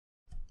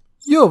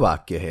यो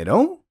वाक्य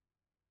हेरौं।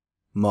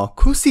 म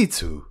खुसी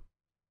छु।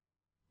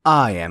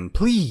 I am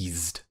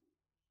pleased.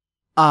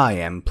 I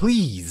am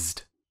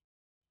pleased.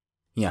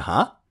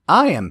 यहाँ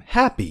I am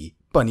happy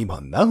पनि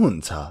भन्दा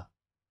हुन्छ।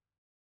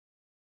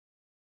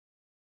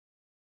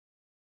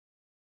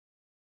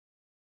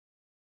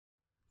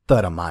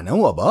 तर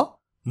मानौ अब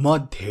म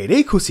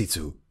धेरै खुसी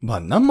छु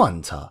भन्न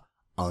मन छ।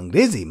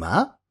 अंग्रेजीमा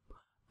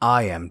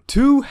I am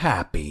too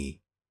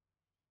happy.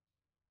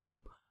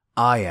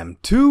 I am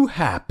too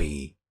happy.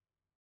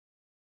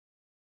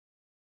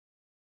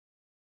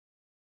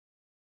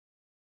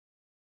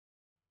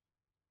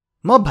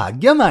 म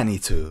भाग्यमानी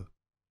छु।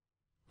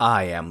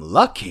 I am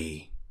lucky.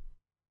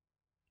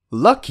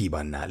 Lucky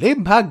भन्नाले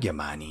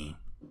भाग्यमानी।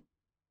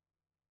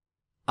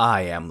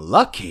 I am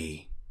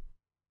lucky.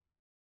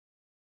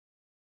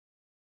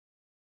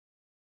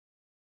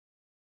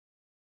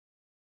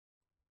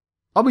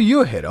 अब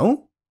यो हेरौं।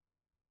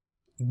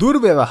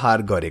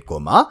 दुर्व्यवहार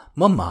गरेकोमा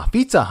म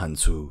माफी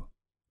चाहन्छु।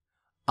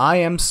 I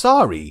am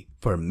sorry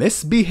for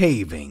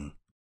misbehaving.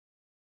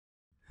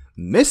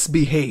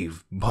 Misbehave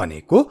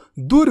भनेको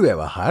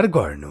दुर्व्यवहार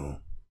गर्नु।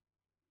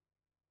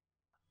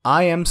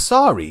 I am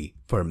sorry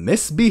for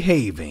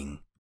misbehaving.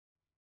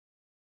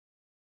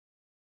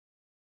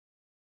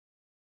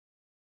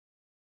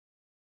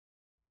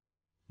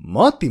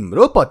 म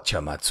तिम्रो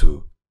पक्षमा छु।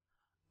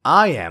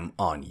 I am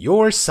on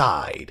your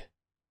side.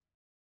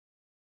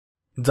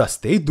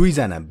 जस्तै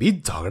दुईजना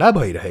बीच झगडा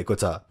भइरहेको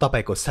छ।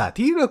 तपाईको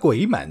साथी र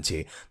कोही मान्छे।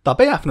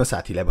 तपाई आफ्नो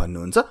साथीलाई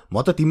भन्नुहुन्छ,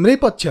 म त तिम्रै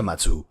पक्षमा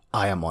छु।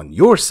 I am on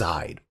your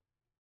side.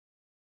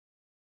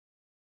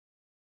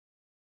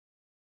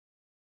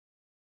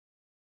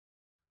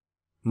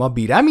 म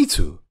बिरामी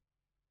छु।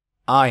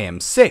 I am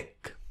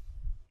sick.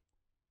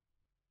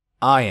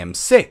 I am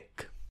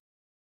sick.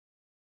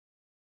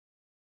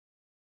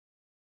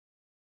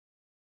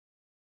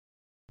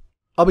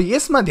 अब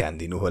यसमा ध्यान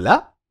दिनुहोला।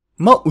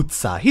 म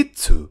उत्साहित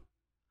छु।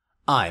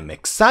 I'm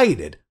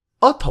excited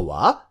अथवा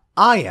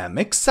I am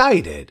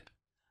excited.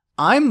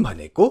 I'm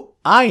भनेको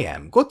I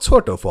am को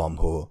छोटो फर्म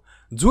हो।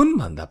 जुन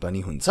भन्दा पनि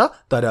हुन्छ,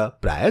 तर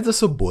प्राय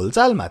जसो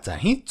बोलचालमा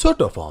चाहिँ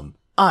छोटो फर्म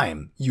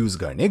I'm युज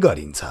गर्ने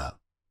गरिन्छ।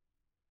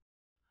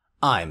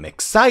 I'm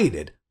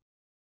excited.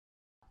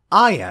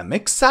 I am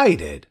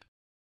excited.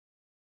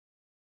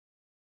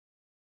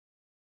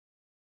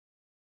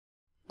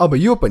 अब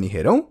यो पनि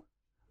हेरौं।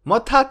 म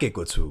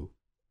थाकेको छु।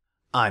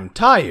 I'm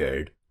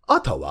tired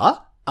अथवा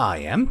I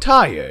am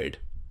tired.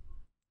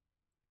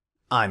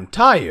 I'm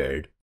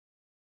tired.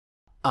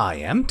 I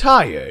am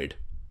tired.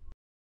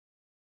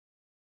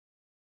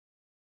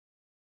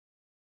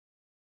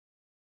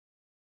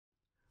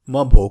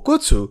 म भोको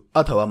छु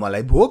अथवा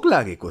मलाई भोक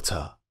लागेको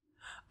छ।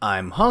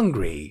 I'm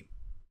hungry.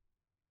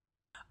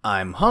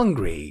 I'm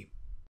hungry.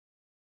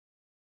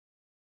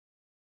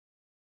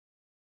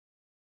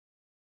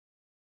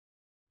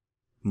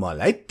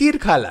 मलाई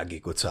तिर्खा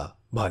लागेको छ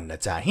भन्न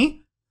चाहिँ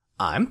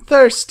I'm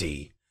thirsty.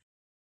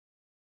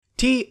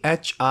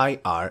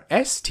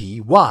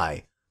 Thirsty.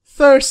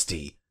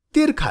 Thirsty.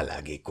 तिर्खा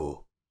लागेको।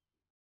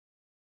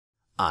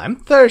 I'm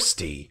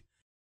thirsty.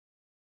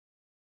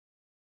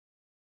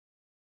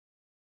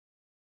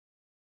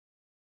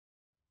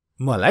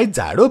 मलाई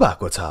जाडो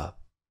भएको छ।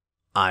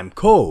 I'm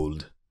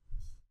cold.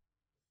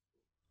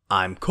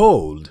 I'm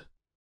cold.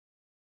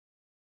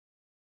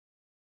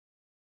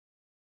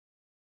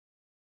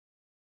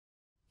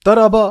 तर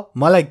अब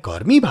मलाई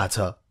गर्मी भएको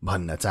छ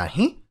भन्न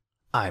चाहिँ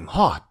I'm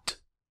hot.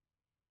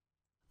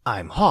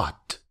 I'm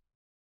hot.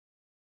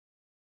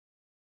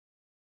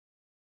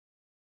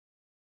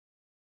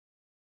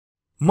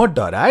 म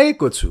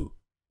डराएको छु।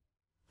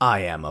 I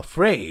am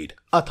afraid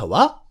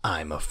अथवा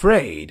I'm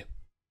afraid.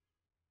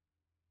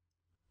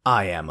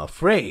 I am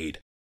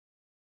afraid.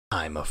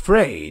 I'm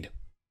afraid.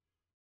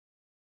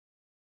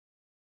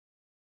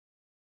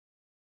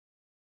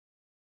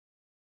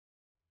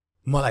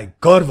 मलाई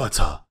गर्व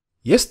छ।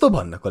 यस्तो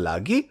भन्नको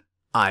लागि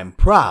I'm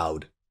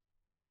proud.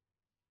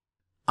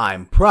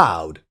 I'm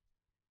proud.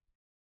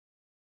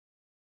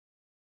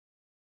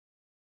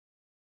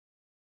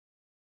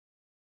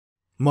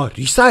 म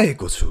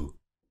रिसाएको छु।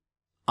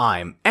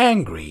 I'm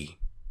angry.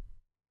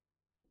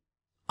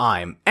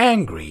 I'm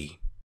angry.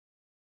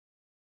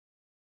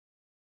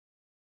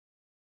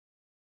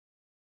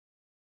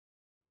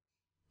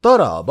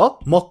 तर अब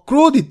म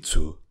क्रोधित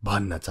छु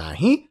भन्न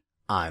चाहिँ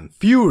I'm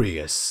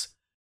furious.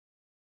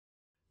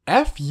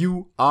 Furious.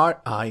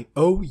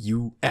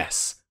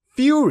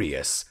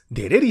 Furious.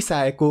 धेरै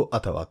रिसाएको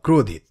अथवा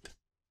क्रोधित।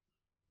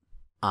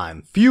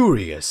 I'm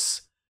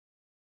furious.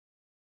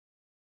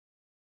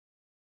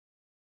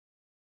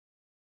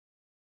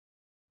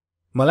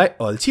 मलाई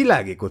अल्छी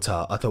लागेको छ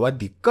अथवा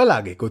दिक्क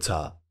लागेको छ।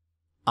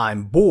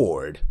 I'm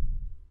bored.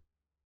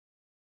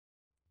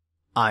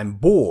 I'm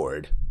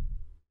bored.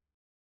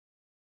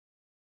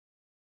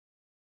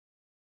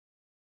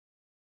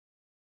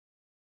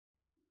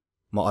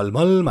 म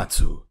अलमलमा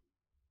छु।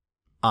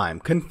 I'm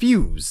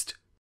confused.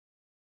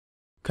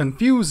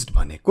 Confused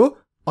भनेको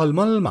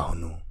अलमलमा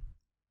हुनु।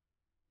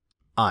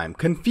 I'm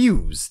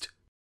confused.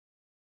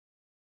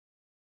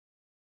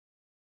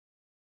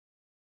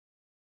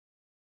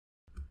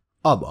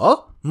 अब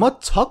म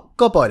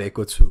छक्क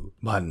परेको छु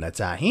भन्न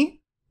चाहिँ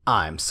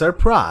I'm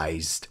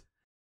surprised.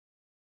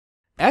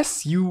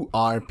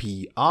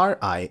 surprised.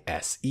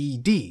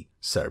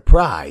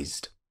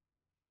 Surprised.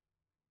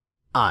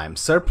 I'm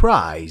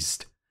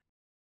surprised.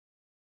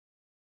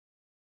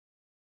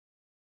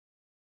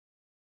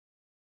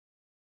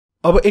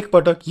 अब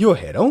एकपटक यो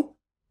हेरौं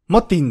म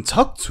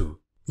तीनछक छु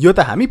यो त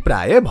हामी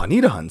प्राय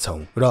भनिरहन्छौं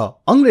र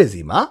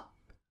अंग्रेजीमा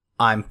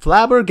I'm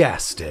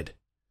flabbergasted.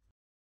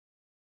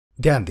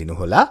 ध्यान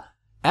दिनुहोला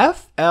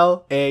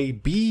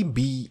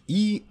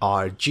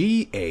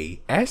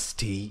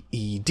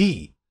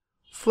Flabbergasted.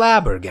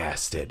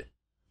 Flabbergasted.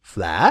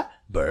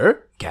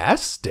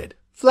 Flabbergasted.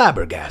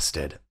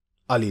 Flabbergasted.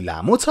 अलि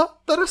लामो छ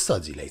तर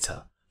सजिलै छ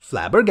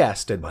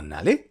Flabbergasted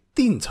भन्नाले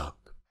तीनछक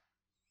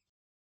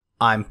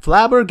I'm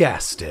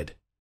flabbergasted.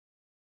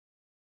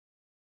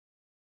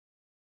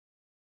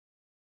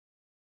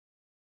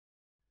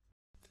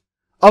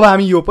 अब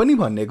हामी यो पनि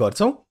भन्ने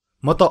गर्छौं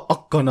म त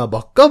अक्क न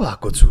बक्क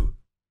भएको छु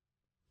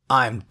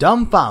I'm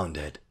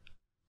dumbfounded.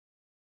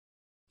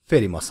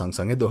 फेरि म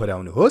सँगसँगै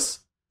दोहोर्याउनुहोस्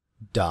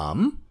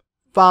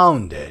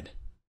dumbfounded.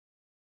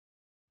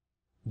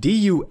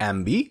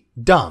 D-U-M-B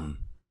dumb.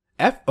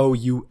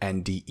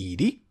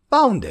 F-O-U-N-D-E-D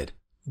founded.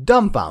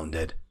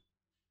 Dumbfounded.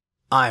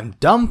 I'm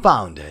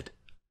dumbfounded.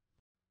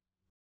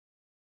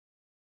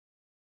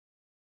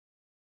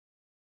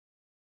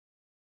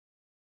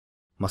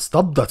 म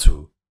स्तब्ध छु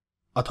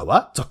अथवा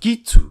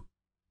चकित छु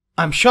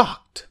I'm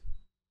shocked.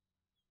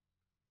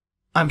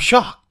 I'm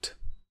shocked.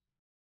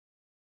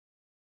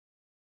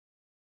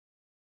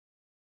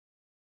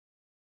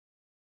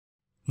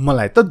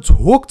 मलाई त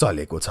झोक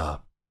चलेको छ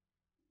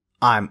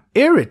I'm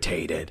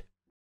irritated.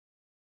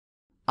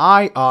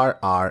 I-R-R-I-T-A-T-E-D.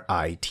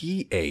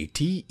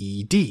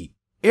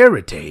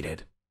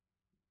 Irritated.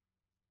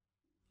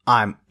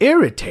 I'm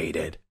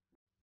irritated.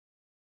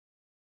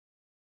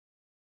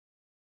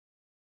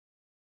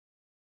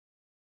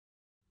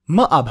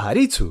 म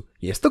आभारी छु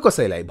यस्तो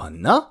कसैलाई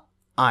भन्न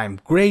I'm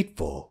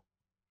grateful.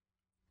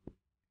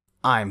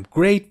 I'm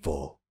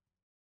grateful.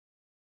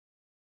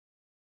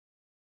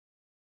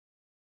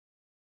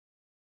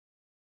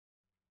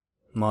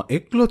 म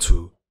एक्लो छु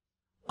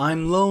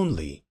I'm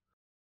lonely.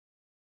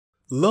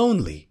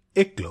 Lonely.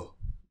 एक्लो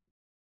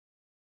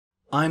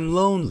I'm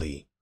lonely.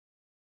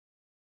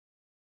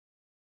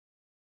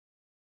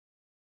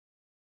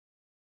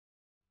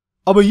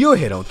 अब यो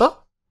हेरौं त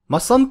म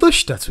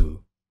सन्तुष्ट छु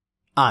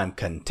I'm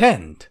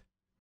content.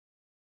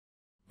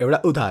 एउटा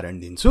उदाहरण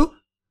दिन्छु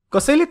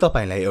कसैले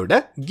तपाईलाई एउटा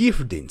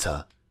गिफ्ट दिन्छ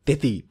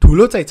त्यति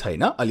ठूलो चाहिँ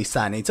छैन अलि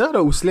सानै छ र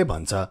उसले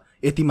भन्छ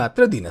यति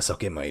मात्र दिन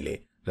सके मैले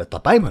र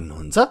तपाई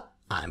भन्नुहुन्छ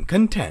I'm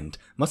content.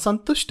 म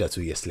सन्तुष्ट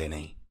छु यसले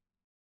नै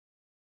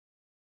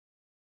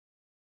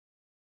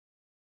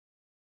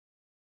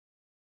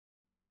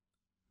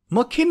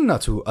म खिन्न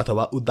छु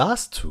अथवा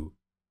उदास छु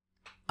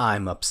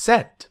I'm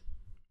upset.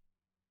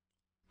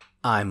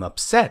 I'm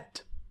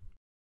upset.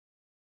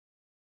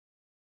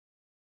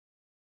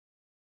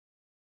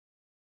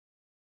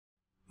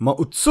 म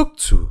उत्सुक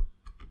छु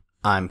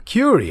I'm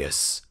curious.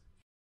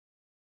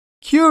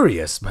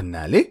 Curious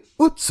भन्नाले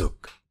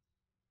उत्सुक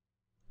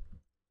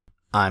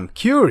I'm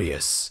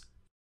curious.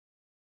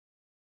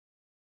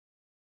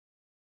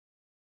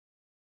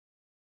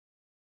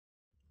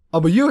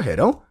 अब यो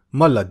हेरौं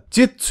म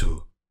लज्जित छु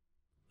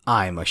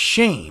I'm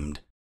ashamed.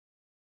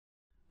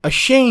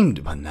 Ashamed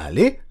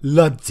भन्नाले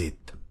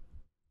लज्जित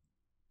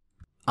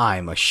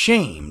I'm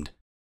ashamed.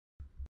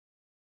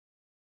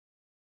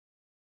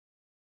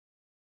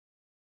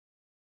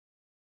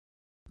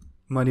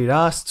 म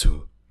निराश छु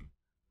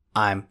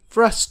I'm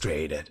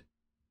frustrated.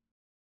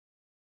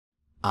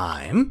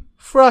 I'm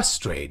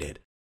frustrated.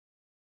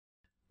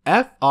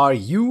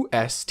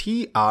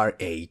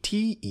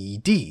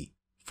 F-R-U-S-T-R-A-T-E-D.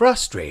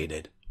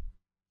 Frustrated.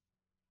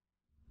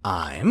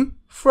 I'm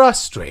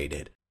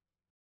frustrated.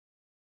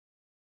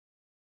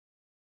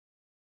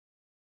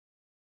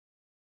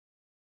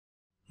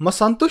 म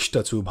सन्तुष्ट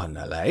छु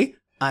भन्नलाई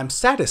I'm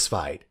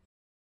satisfied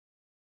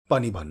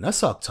पनि भन्न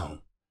सक्छौं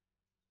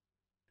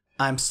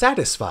I'm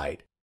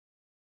satisfied.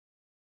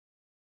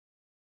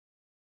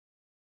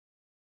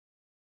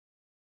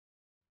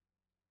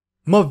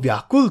 म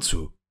व्याकुल छु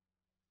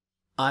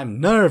I'm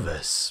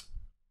nervous.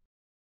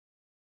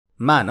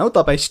 मानौ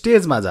तपाई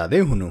स्टेजमा जाँदै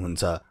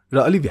हुनुहुन्छ र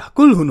अलि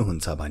व्याकुल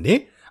हुनुहुन्छ भने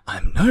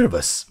I'm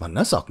nervous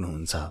भन्न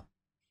सक्नुहुन्छ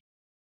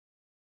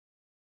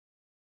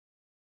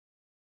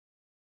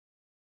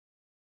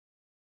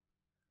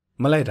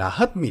मलाई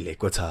राहत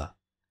मिलेको छ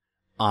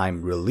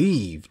I'm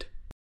relieved.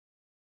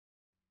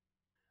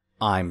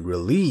 I'm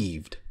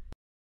relieved.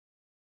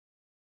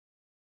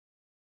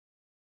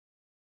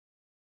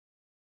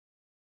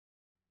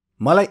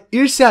 मलाई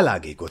ईर्ष्या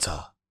लागेको छ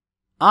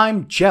I'm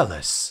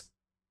jealous.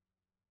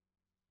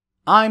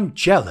 I'm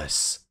jealous.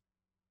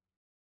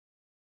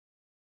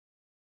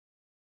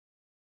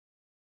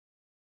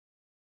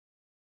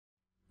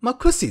 म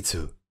खुसी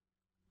छु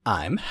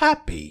I'm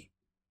happy.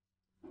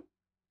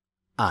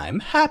 I'm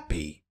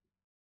happy.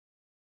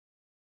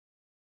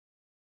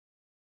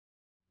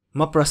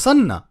 म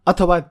प्रसन्न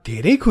अथवा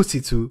धेरै खुसी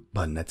छु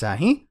भन्न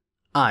चाहिँ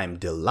I'm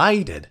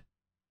delighted.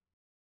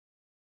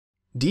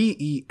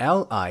 D-E-L-I-G-H-T-E-D.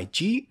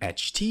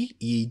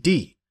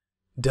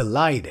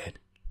 Delighted.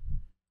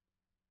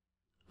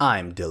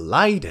 I'm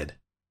delighted.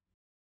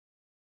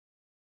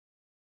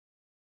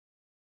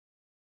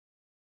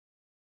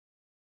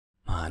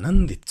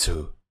 आनन्दित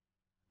छु.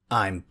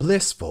 I'm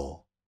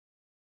blissful.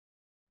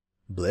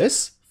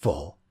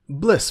 Blissful,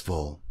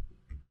 blissful.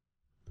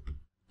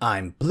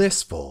 I'm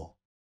blissful.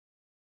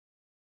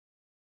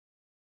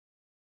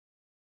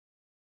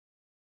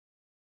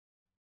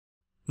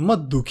 म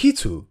दुखी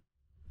छु.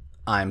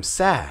 I'm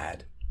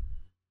sad.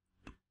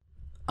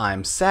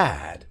 I'm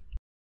sad.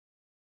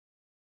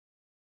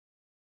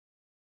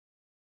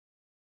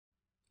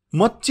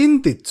 म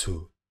चिन्तित छु.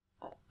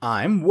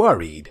 I'm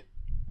worried.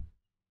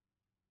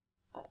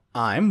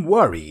 I'm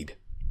worried.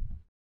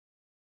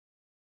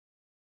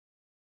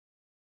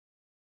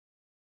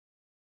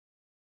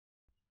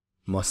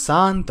 म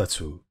शान्त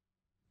छु.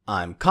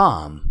 I'm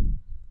calm.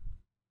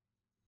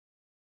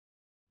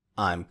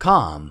 I'm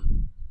calm.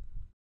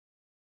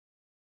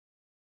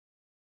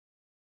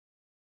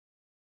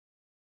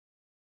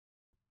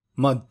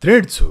 म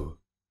दृढ छु.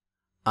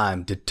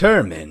 I'm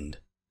determined.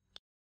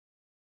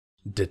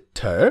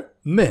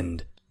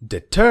 Determined,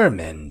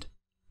 determined.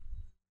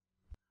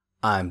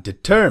 I'm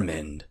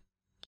determined.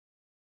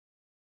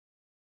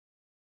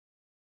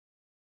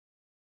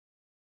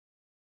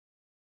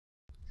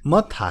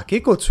 म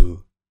थाकेको छु.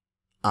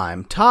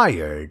 I'm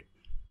tired.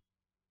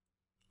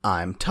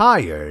 I'm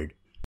tired.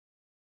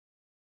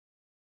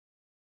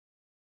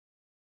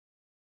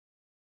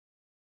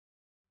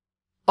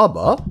 अब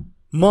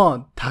म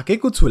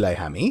थाकेको छुलाई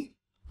हामी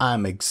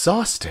I'm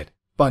exhausted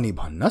पनि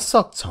भन्न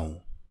सक्छौं.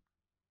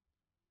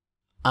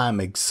 I'm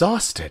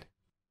exhausted.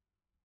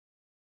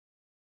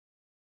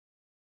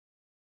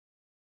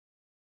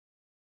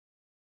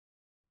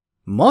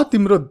 म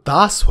तिम्रो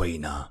दास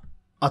होइन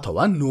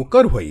अथवा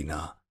नोकर होइन.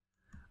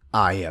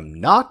 I am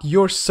not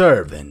your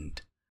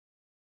servant.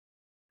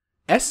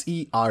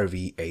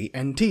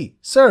 S-E-R-V-A-N-T.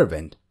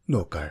 Servant,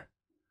 नोकर.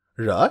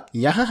 र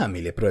यहाँ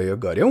हामीले प्रयोग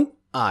गर्यौं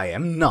I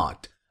am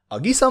not.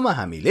 अघिसम्म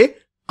हामीले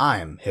I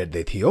am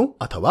हेर्दै थियौं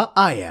अथवा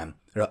I am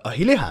र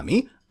अहिले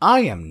हामी I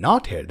am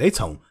not हेर्दै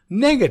छौं.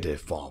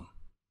 Negative form.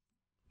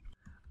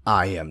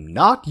 I am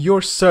not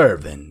your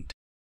servant.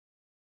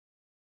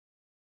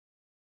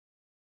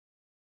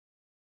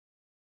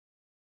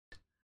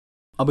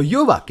 अब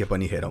यो वाक्य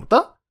पनि हेरौं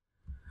त.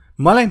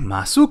 मलाई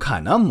मासु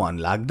खान मन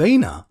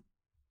लाग्दैन.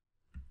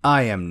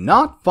 I am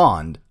not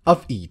fond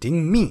of eating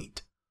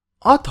meat.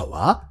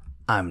 अथवा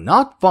I'm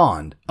not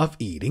fond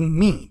of eating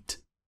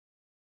meat.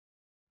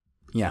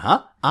 यहाँ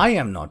I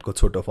am not को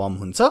छोटो फर्म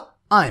हुन्छ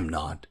I'm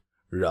not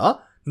र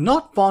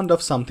not fond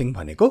of something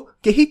भनेको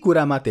केही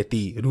कुरामा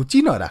त्यति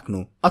रुचि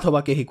नराख्नु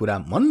अथवा केही कुरा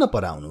मन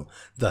नपराउनु.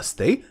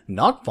 जस्तै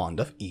not fond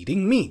of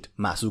eating meat.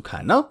 मासु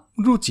खान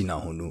रुचि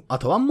नहुनु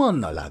अथवा मन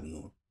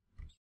नलाग्नु.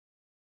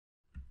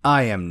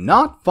 I am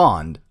not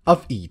fond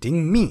of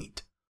eating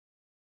meat.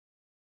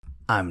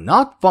 I'm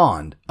not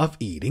fond of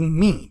eating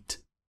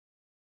meat.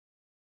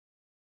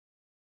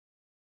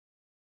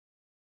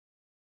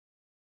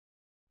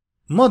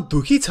 म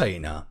दुखी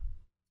छैन.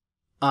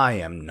 I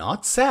am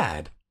not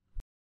sad.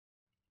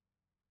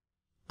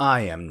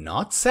 I am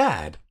not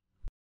sad.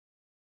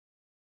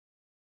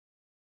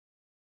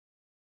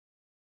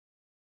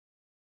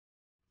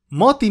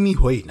 म तिमी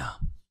होइन.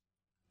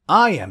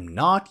 I am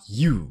not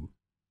you.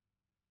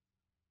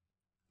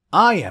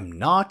 I am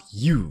not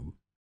you.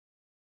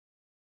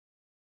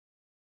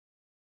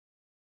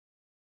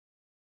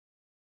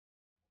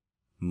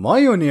 म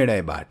यो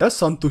निर्णयबाट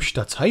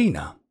सन्तुष्ट छैन.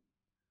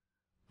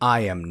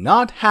 I am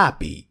not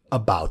happy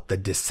about the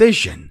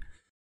decision.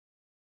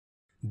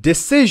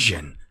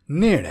 Decision,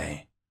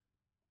 निर्णय.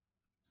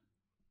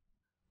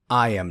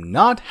 I am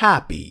not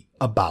happy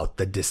about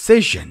the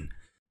decision.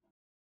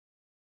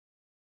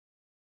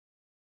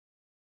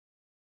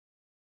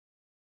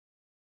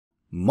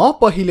 म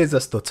पहिले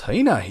जस्तो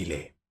छैन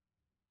अहिले.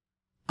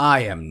 I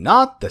am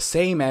not the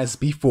same as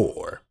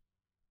before.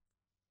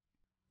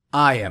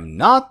 I am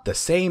not the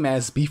same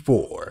as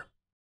before.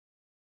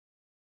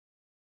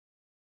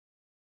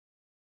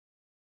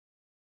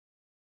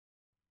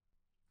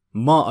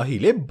 म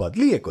अहिले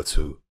बदलिएको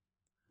छु.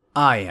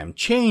 I am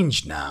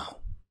changed now.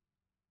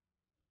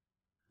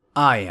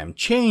 I am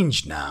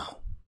changed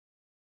now.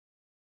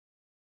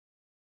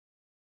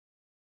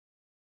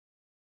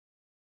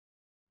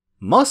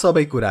 म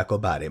सबै कुराको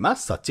बारेमा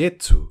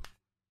सचेत छु.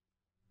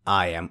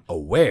 I am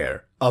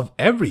aware of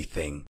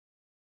everything.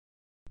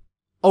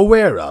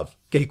 Aware of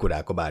केही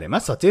कुराको बारेमा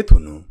सचेत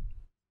हुनु.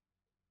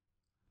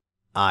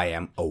 I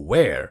am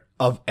aware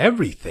of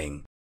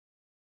everything.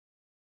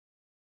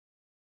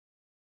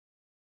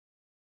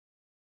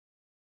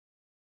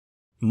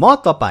 म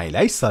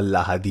तपाईलाई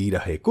सल्लाह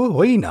दिइरहेको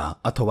होइन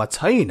अथवा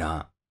छैन.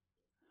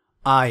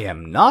 I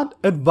am not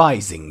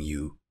advising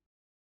you.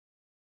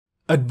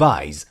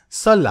 Advise,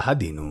 सल्लाह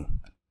दिनु.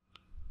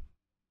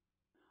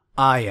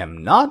 I am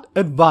not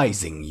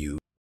advising you.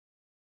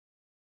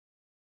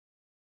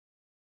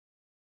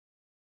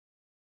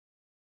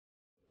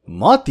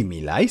 म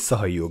तिमीलाई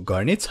सहयोग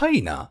गर्ने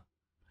छैन.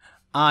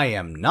 I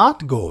am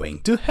not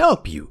going to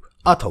help you.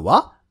 अथवा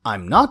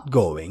I'm not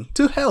going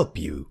to help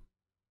you.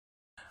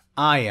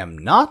 I am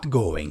not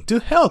going to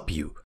help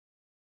you.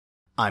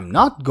 I'm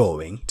not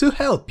going to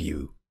help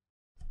you.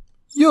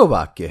 यो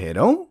वाक्य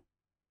हेरौं.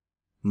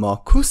 म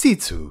खुसी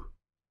छु.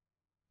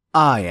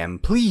 I am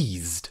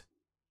pleased.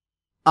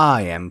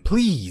 I am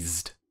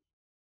pleased.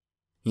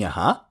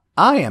 यहाँ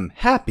I am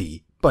happy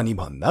पनि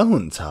भन्दा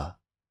हुन्छ.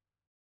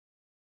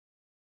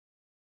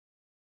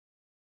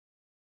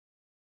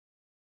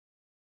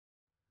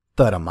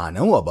 तर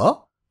मानौ अब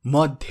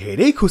म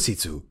धेरै खुसी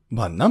छु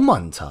भन्न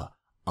मन छ.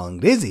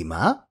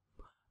 अंग्रेजीमा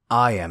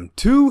I am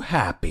too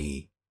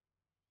happy.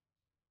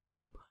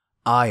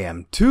 I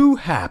am too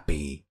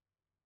happy.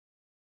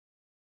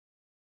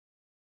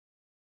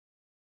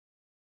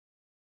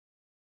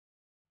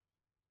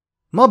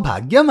 म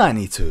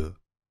भाग्यमानी छु.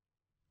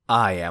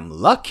 I am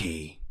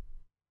lucky.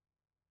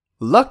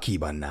 Lucky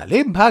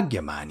भन्नाले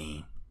भाग्यमानी.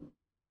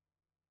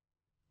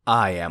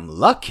 I am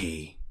lucky.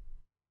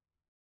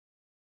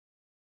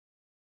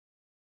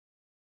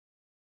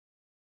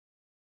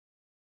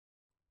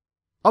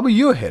 अब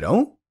यो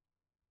हेरौं.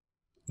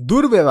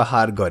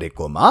 दुर्व्यवहार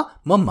गरेकोमा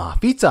म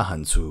माफी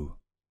चाहन्छु.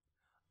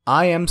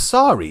 I am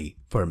sorry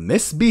for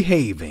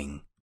misbehaving.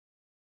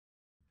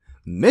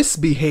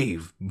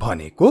 Misbehave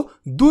भनेको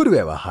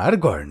दुर्व्यवहार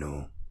गर्नु.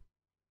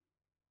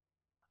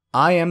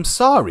 I am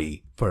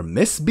sorry for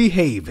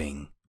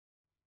misbehaving.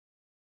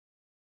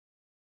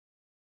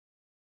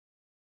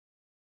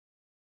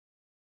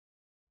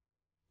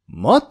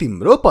 म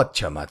तिम्रो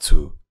पक्षमा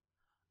छु.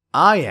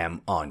 I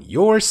am on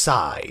your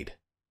side.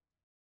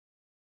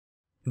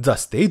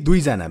 जस्तै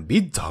दुईजना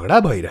बीच झगडा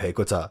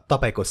भइरहेको छ.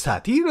 तपाईको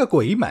साथी र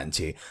कोही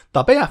मान्छे.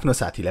 तपाई आफ्नो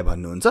साथीलाई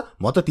भन्नुहुन्छ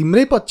म त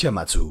तिम्रै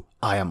पक्षमा छु.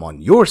 I am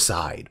on your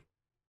side.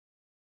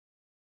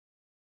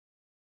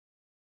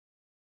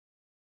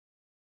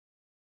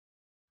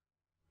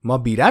 म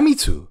बिरामी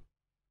छु.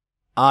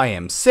 I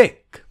am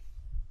sick.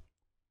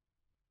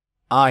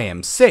 I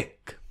am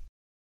sick.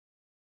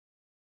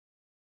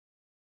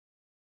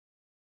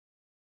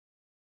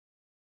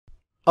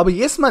 अब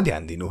यसमा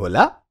ध्यान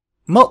दिनुहोला.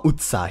 म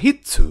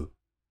उत्साहित छु.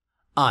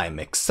 I'm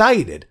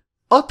excited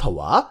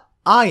अथवा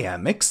I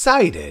am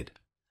excited.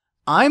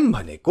 I'm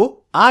भनेको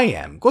I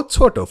am को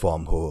छोटो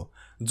फर्म हो.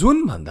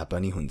 जुन भन्दा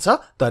पनि हुन्छ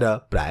तर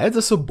प्राय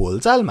जसो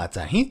बोलचालमा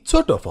चाहिँ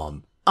छोटो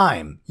फर्म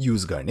I'm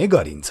युज गर्ने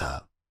गरिन्छ.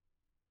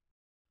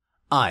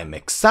 I'm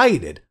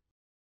excited.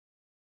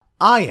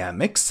 I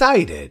am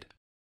excited.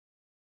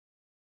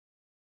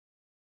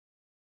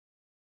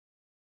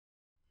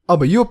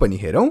 अब यो पनि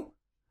हेरौं.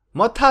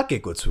 म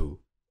थाकेको छु.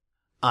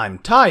 I'm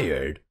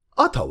tired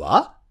अथवा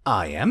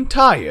I am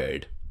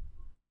tired.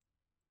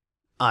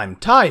 I'm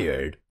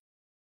tired.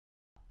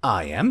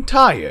 I am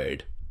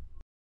tired.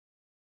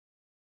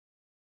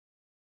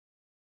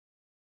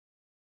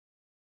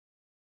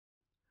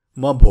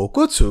 म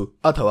भोको छु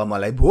अथवा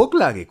मलाई भोक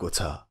लागेको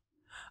छ.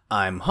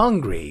 I'm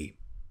hungry.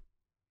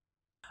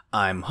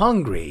 I'm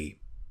hungry.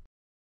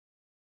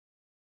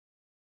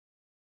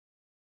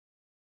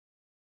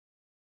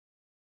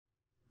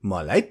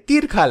 मलाई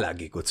तिर्खा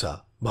लागेको छ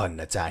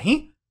भन्न चाहिँ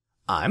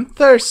I'm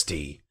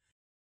thirsty.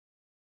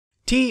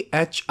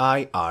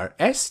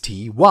 Thirsty.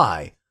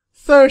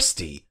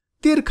 Thirsty.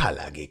 तिर्खा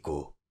लागेको.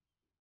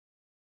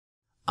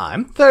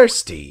 I'm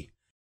thirsty.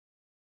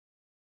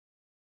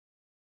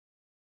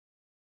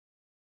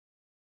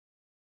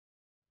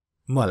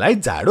 मलाई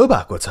जाडो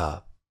भएको छ.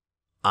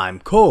 I'm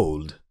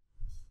cold.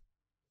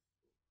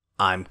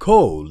 I'm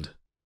cold.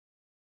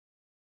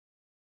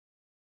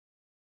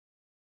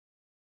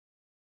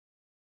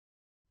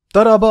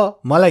 तर अब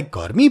मलाई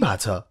गर्मी भएको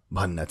छ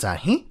भन्न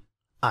चाहिँ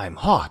I'm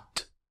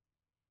hot.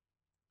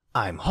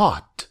 I'm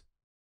hot.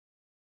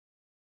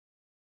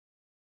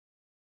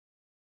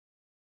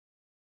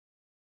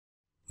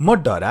 म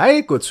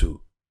डराएको छु.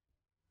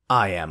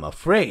 I am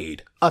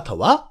afraid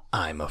अथवा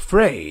I'm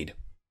afraid.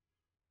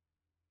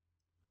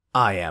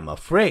 I am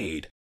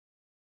afraid.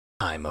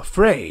 I'm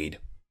afraid.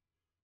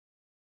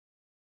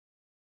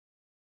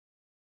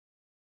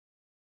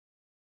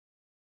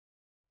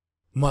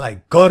 मलाई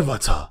गर्व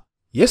छ.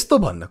 यस्तो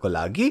भन्नको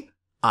लागि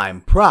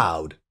I'm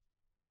proud.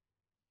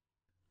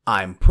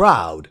 I'm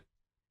proud.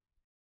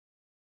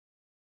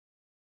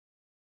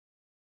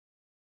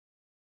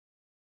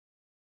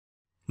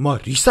 म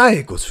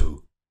रिसाएको छु.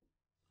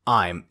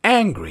 I'm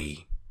angry.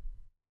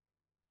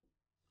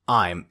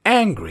 I'm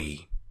angry.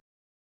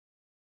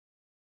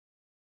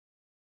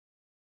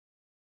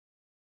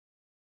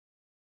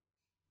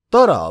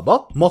 तर अब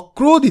म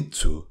क्रोधित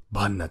छु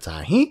भन्न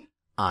चाहिँ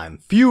I'm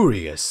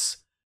furious.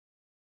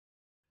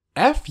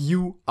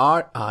 Furious.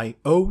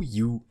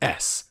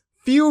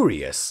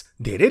 Furious.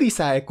 धेरै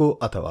रिसाएको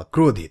अथवा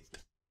क्रोधित.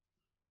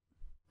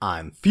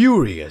 I'm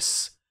furious.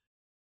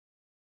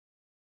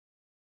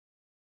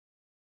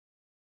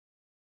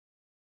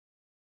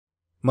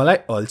 मलाई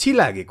अल्छी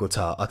लागेको छ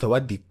अथवा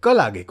दिक्क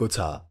लागेको छ.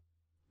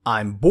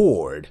 I'm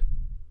bored.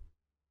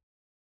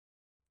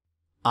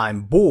 I'm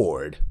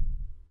bored.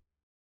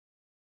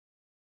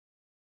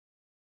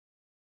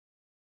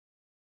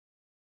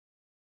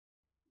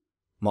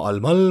 म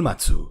अलमलमा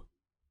छु.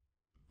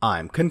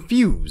 I'm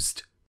confused.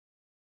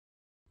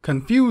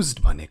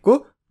 Confused भनेको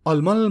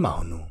अलमलमा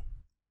हुनु.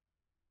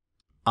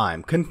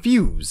 I'm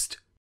confused.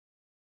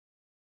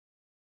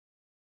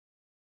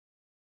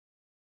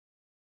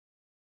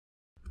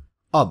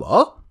 अब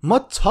म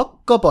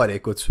छक्क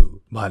परेको छु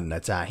भन्न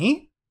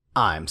चाहिँ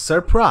I'm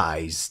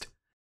surprised.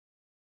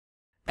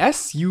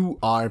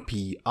 S-U-R-P-R-I-S-E-D.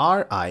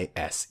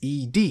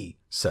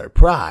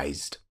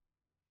 Surprised.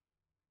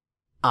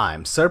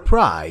 I'm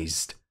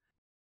surprised.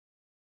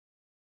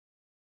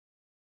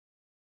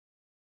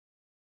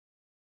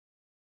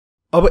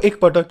 अब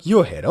एकपटक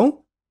यो हेरौं.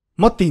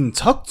 म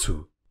तीनछक छु.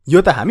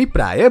 यो त हामी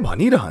प्राय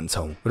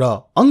भनिरहन्छौं र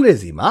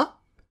अंग्रेजीमा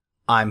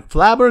I'm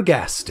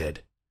flabbergasted.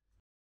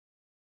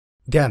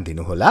 ध्यान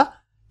दिनुहोला.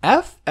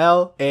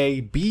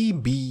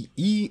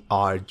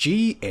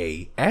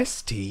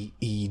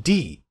 F-L-A-B-B-E-R-G-A-S-T-E-D.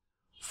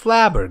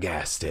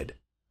 Flabbergasted.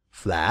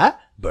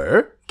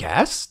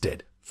 Flabbergasted.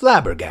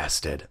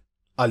 Flabbergasted.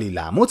 अलि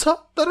लामो छ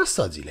तर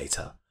सजिलै छ.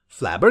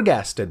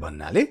 Flabbergasted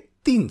भन्नाले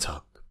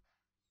तीनछक.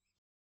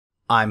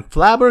 I'm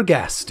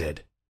flabbergasted.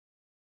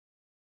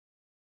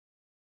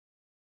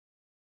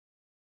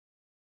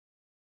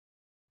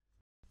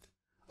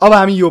 अब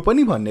हामी यो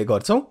पनि भन्ने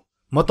गर्छौं.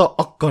 म त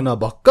अक्क न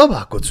बक्क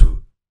भएको छु.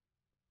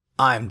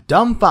 I'm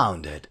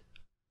dumbfounded.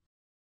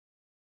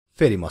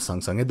 फेरि म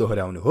सँगसँगै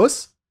दोहोर्याउनुहोस्.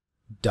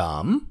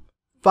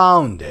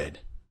 Dumbfounded.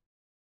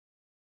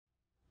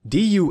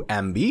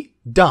 D-U-M-B.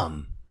 Dumb.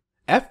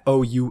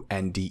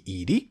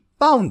 F-O-U-N-D-E-D.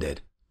 Founded.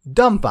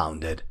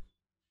 Dumbfounded.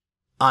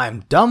 I'm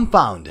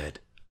dumbfounded.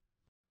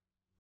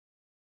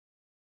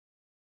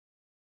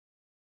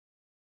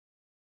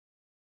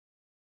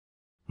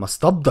 म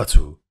स्तब्ध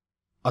छु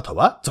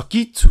अथवा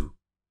चकित छु.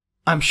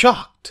 I'm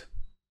shocked.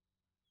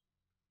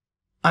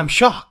 I'm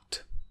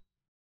shocked.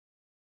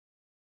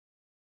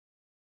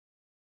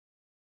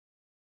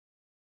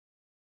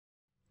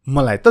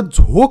 मलाई त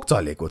झोक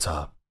चलेको छ.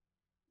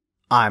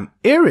 I'm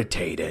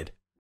irritated.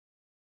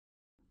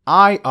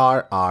 I-R-R-I-T-A-T-E-D.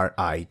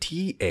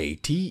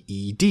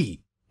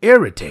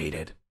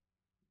 Irritated.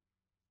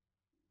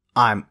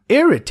 I'm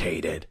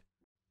irritated.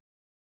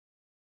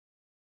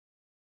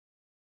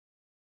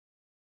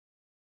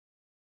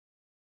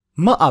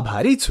 म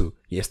आभारी छु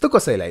यस्तो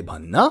कसैलाई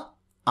भन्न.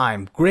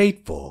 I'm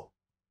grateful.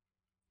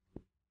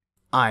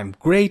 I'm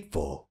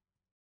grateful.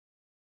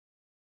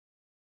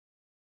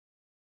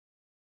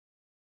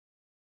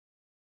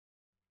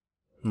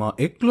 म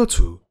एक्लो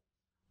छु.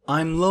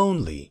 I'm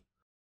lonely.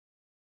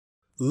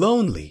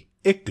 Lonely.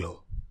 एक्लो.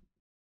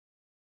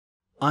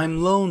 I'm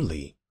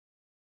lonely.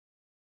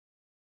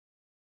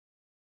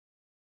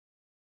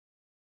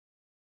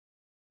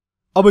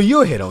 अब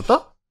यो हेरौं त.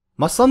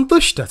 म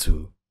सन्तुष्ट छु.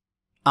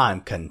 I'm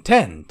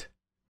content.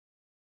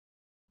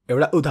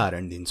 एउटा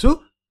उदाहरण दिन्छु.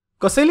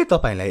 कसैले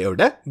तपाईलाई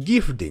एउटा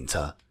गिफ्ट दिन्छ.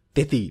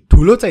 त्यति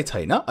ठूलो चाहिँ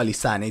छैन, अलि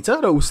सानै छ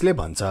र उसले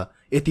भन्छ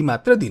यति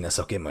मात्र दिन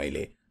सके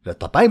मैले र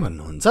तपाई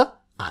भन्नुहुन्छ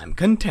I'm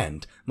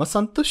content. म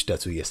सन्तुष्ट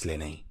छु यसले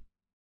नै.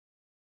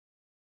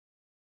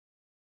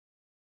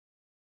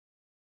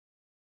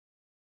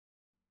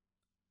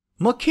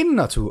 म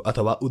खिन्न छु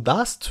अथवा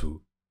उदास छु.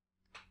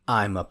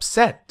 I'm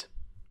upset.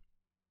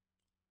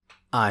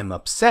 I'm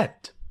upset.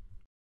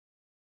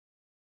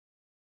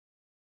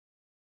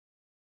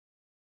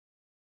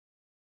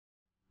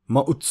 म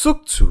उत्सुक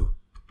छु.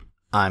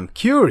 I'm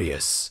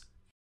curious.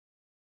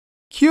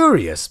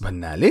 Curious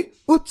भन्नाले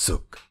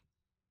उत्सुक.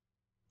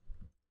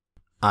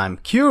 I'm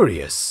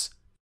curious.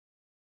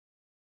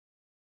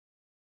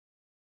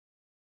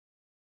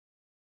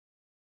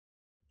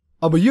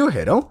 अब यो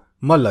हेरौं.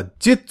 म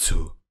लज्जित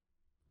छु.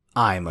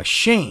 I'm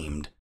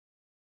ashamed.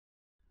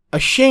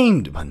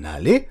 Ashamed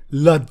भन्नाले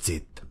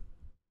लज्जित.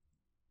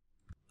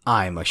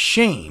 I'm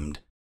ashamed.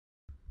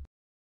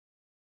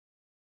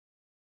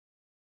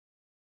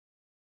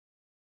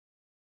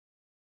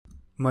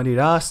 म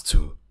निराश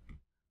छु.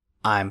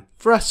 I'm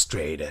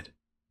frustrated.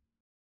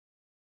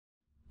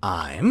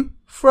 I'm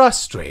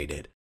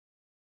frustrated.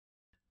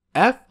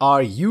 F-R-U-S-T-R-A-T-E-D.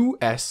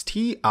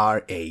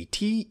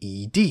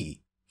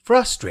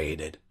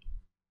 Frustrated.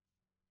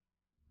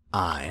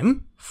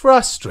 I'm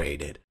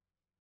frustrated.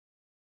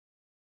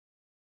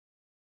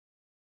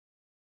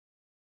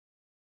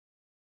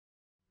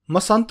 म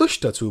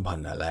सन्तुष्ट छु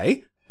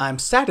भन्नलाई I'm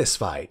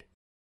satisfied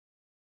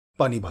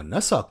पनि भन्न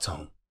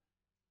सक्छौं.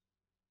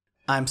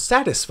 I'm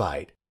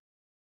satisfied.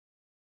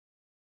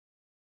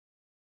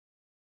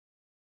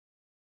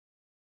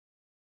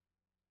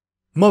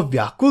 म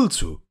व्याकुल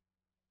छु.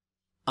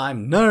 I'm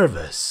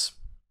nervous.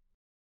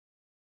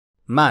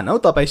 मानौ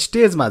तपाई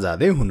स्टेजमा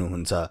जाँदै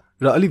हुनुहुन्छ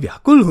र अलि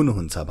व्याकुल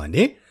हुनुहुन्छ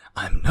भने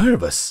I'm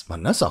nervous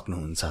भन्न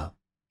सक्नुहुन्छ.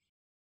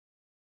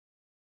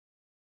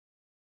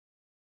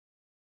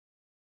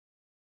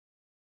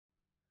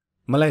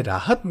 मलाई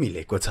राहत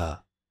मिलेको छ.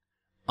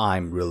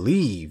 I'm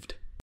relieved.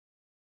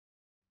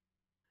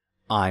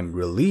 I'm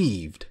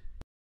relieved.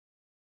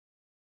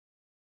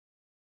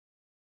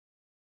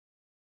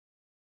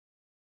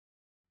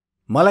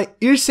 मलाई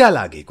ईर्ष्या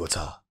लागेको छ.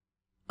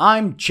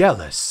 I'm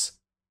jealous.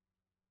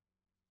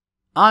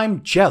 I'm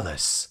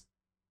jealous.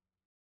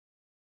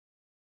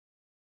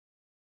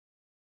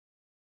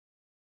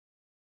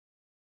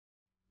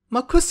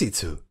 म खुसी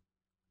छु.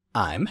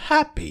 I'm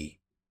happy.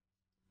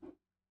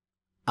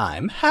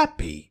 I'm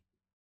happy.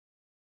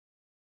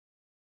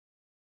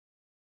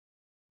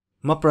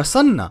 म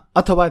प्रसन्न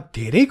अथवा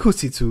धेरै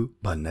खुसी छु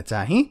भन्न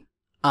चाहिँ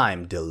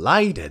I'm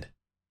delighted.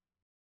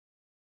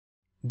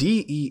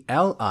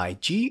 D-E-L-I-G-H-T-E-D.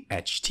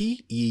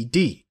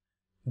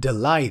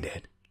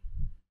 Delighted.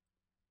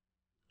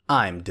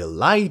 I'm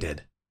delighted.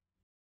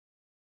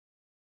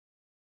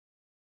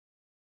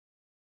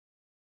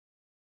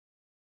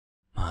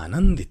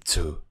 आनन्दित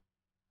छु.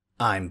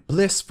 I'm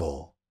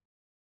blissful.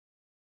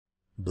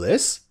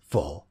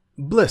 Blissful,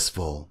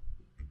 blissful.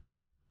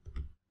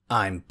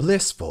 I'm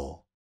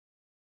blissful.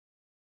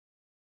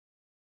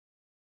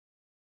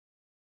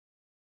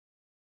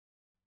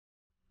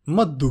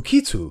 म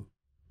दुखी छु.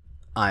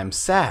 I'm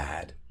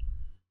sad.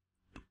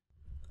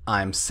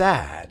 I'm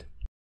sad.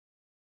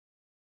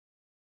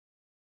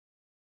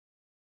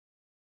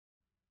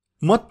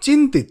 म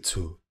चिन्तित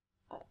छु.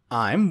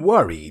 I'm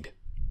worried.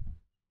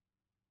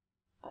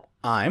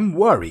 I'm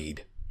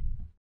worried.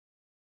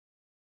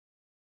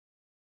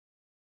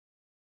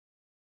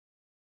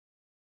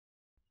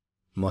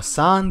 म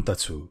शान्त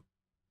छु.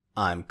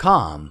 I'm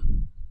calm.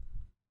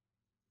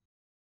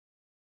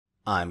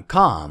 I'm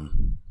calm.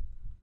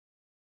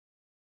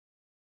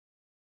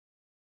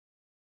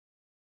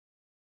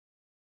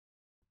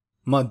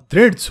 म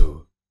दृढ छु.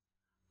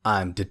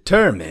 I'm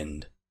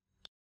determined.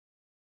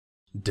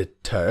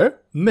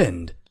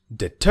 Determined,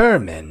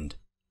 determined.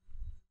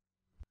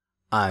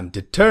 I'm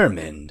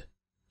determined.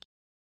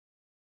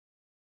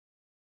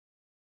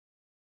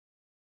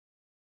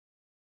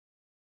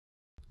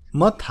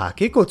 म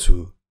थाकेको छु.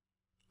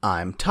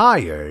 I'm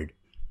tired.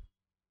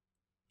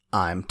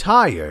 I'm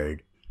tired.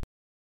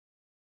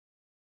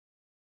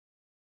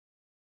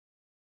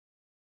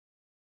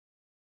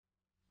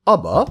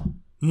 अब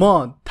म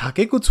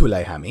थाकेको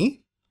छुलाई हामी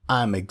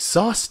I'm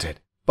exhausted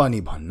पनि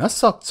भन्न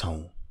सक्छौं.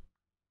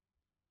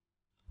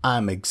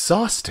 I'm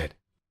exhausted.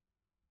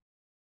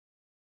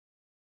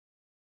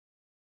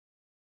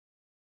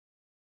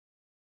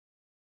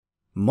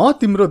 म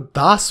तिम्रो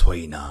दास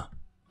होइन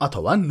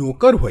अथवा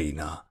नोकर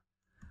होइन.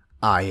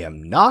 I am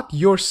not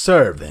your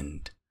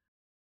servant.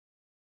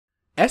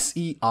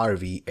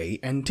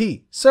 S-E-R-V-A-N-T.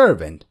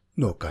 Servant,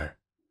 नोकर.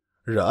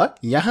 र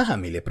यहाँ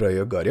हामीले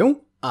प्रयोग गर्यौं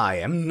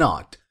I am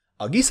not.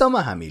 अघिसम्म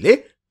हामीले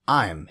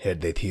I am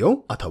हेर्दै थियौं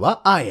अथवा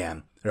I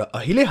am र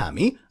अहिले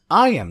हामी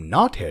I am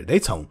not हेर्दै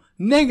छौं.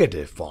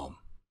 Negative form.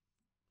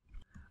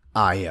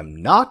 I am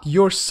not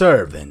your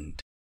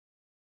servant.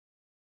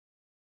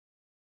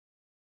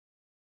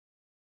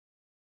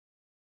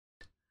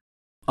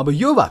 अब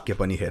यो वाक्य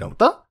पनि हेरौं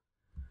त.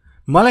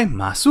 मलाई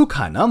मासु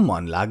खान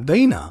मन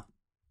लाग्दैन.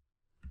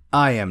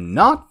 I am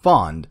not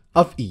fond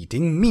of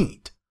eating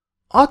meat.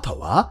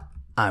 अथवा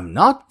I'm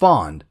not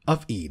fond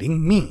of eating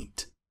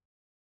meat.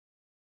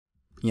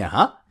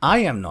 यहाँ I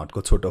am not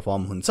को छोटो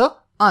फर्म हुन्छ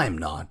I'm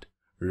not.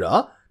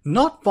 र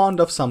not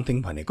fond of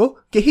something भनेको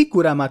केही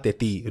कुरामा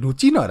त्यति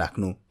रुचि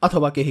नराख्नु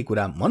अथवा केही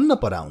कुरा मन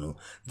नपराउनु.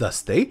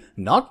 जस्तै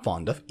not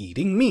fond of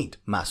eating meat.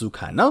 मासु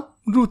खान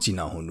रुचि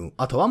नहुनु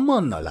अथवा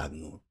मन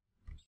नलाग्नु.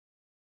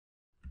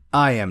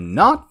 I am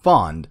not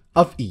fond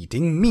of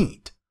eating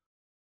meat.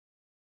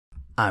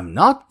 I'm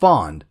not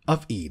fond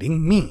of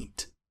eating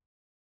meat.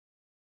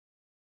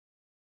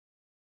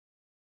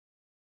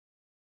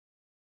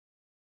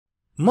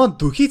 म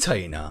दुखी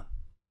छैन.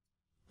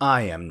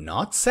 I am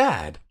not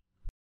sad.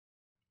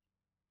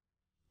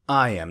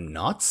 I am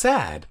not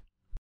sad.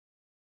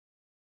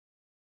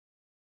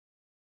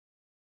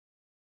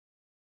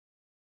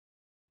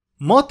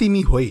 म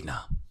तिमी होइन.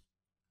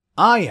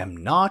 I am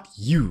not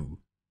you.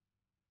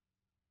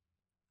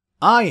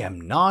 I am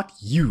not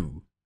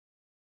you.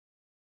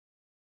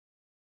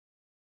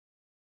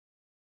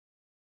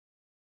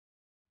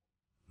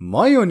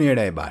 म यो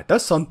निर्णयबाट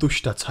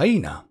सन्तुष्ट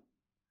छैन.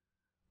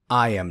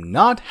 I am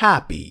not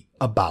happy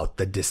about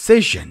the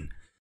decision.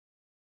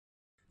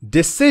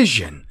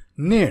 Decision,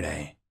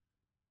 निर्णय.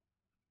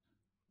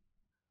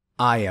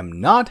 I am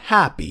not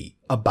happy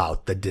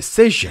about the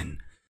decision.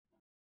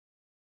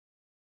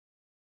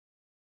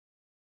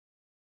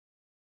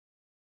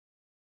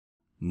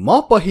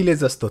 म पहिले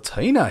जस्तो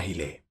छैन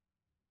अहिले.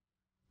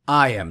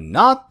 I am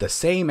not the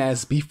same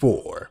as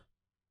before.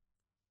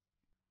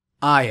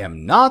 I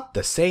am not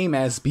the same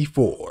as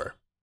before.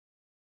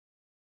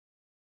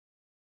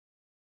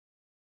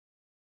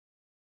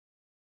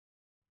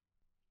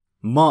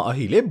 म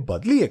अहिले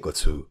बदलिएको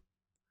छु.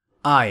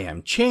 I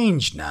am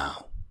changed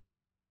now.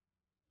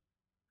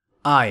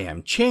 I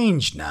am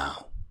changed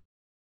now.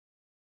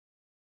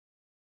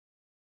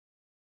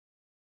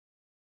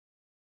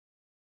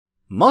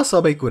 म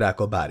सबै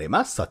कुराको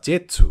बारेमा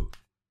सचेत छु.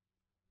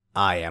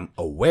 I am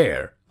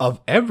aware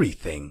of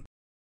everything.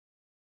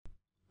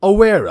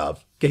 Aware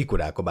of केही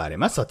कुराको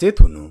बारेमा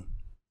सचेत हुनु.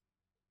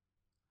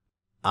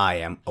 I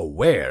am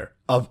aware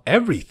of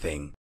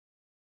everything.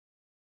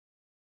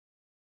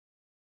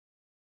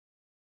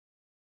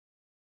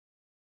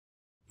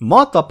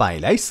 म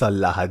तपाईलाई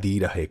सल्लाह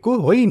दिइरहेको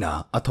होइन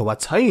अथवा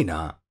छैन.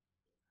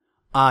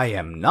 I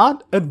am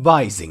not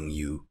advising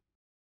you.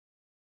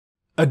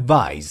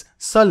 advise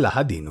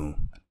सल्लाह दिनु.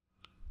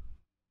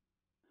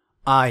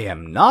 I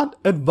am not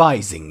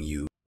advising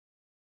you.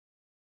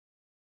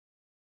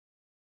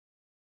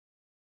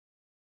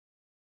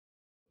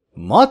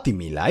 म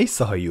तिमीलाई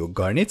सहयोग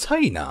गर्ने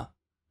छैन.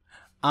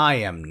 I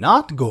am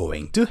not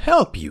going to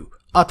help you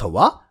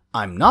अथवा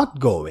I'm not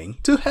going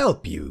to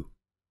help you.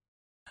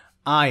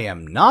 I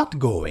am not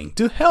going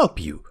to help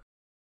you.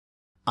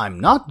 I'm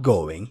not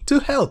going to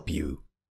help you.